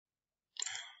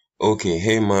Okay,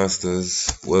 hey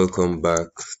masters, welcome back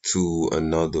to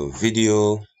another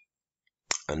video,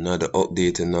 another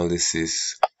update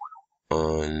analysis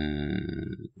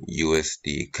on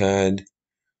USD CAD.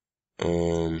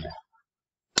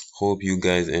 Hope you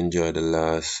guys enjoyed the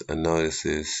last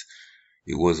analysis.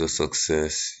 It was a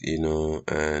success,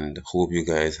 and hope you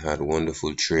guys had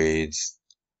wonderful trades.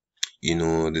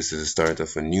 This is the start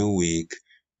of a new week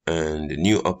and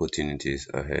new opportunities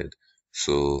ahead.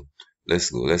 So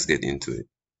let's get into it.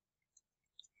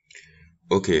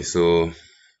 Okay, so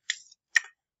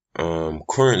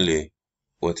currently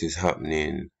what is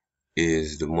happening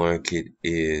is the market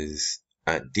is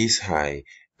at this high,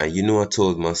 and I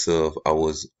told myself I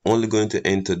was only going to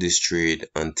enter this trade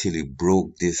until it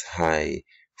broke this high,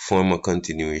 form a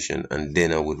continuation, and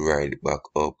then I would ride it back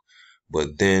up.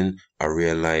 But then I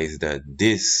realized that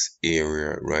this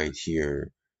area right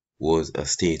here was a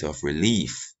state of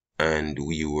relief, and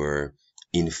we were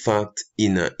in fact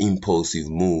in an impulsive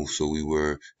move, so we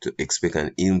were to expect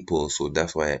an impulse. So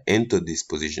that's why I entered this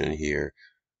position here,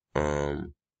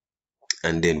 and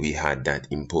then we had that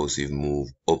impulsive move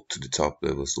up to the top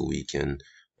level, so we can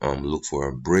look for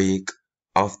a break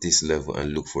off this level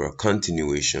and look for a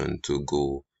continuation to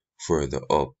go further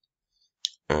up.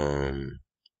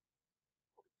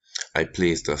 I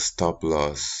placed a stop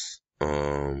loss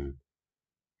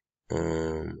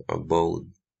about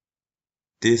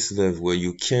this level, where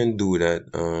you can do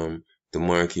that. The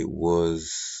market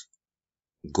was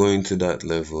going to that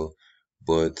level,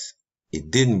 but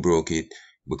it didn't broke it,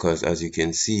 because as you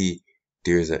can see,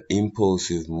 there's an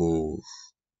impulsive move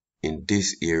in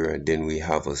this area, then we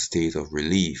have a state of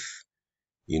relief,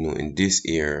 in this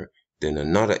area, then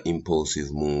another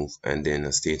impulsive move, and then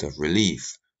a state of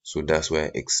relief. So that's why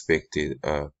I expected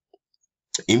a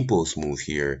impulse move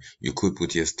here. You could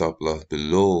put your stop loss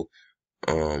below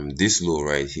this low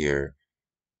right here,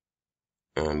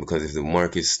 because if the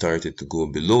market started to go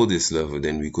below this level,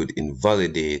 then we could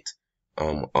invalidate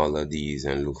all of these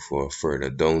and look for a further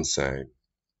downside.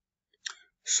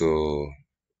 So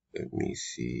let me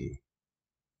see.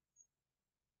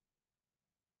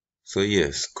 So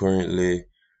yes, currently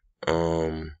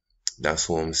that's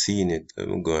how I'm seeing it.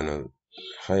 I'm going on a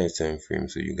higher time frame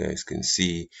so you guys can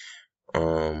see.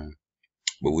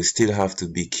 But we still have to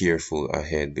be careful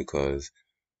ahead, because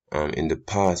in the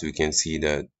past we can see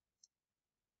that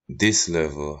this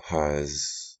level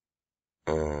has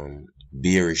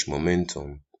bearish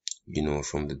momentum,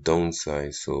 from the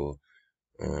downside. So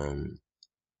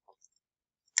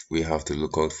we have to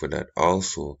look out for that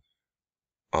also,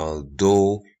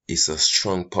 although it's a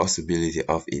strong possibility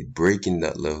of it breaking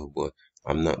that level, but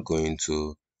I'm not going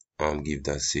to give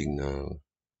that signal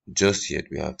just yet.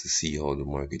 We have to see how the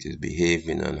market is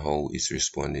behaving and how it's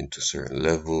responding to certain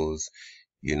levels,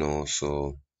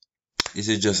 so this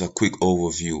is just a quick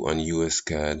overview on US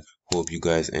CAD. Hope you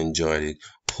guys enjoyed it.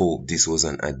 Hope this was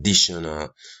an addition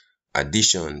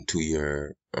to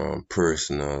your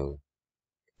personal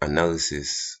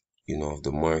analysis, of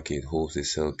the market. Hope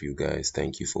this helped you guys.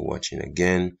 Thank you for watching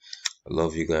again. I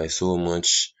love you guys so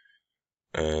much,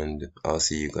 and I'll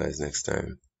see you guys next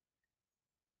time.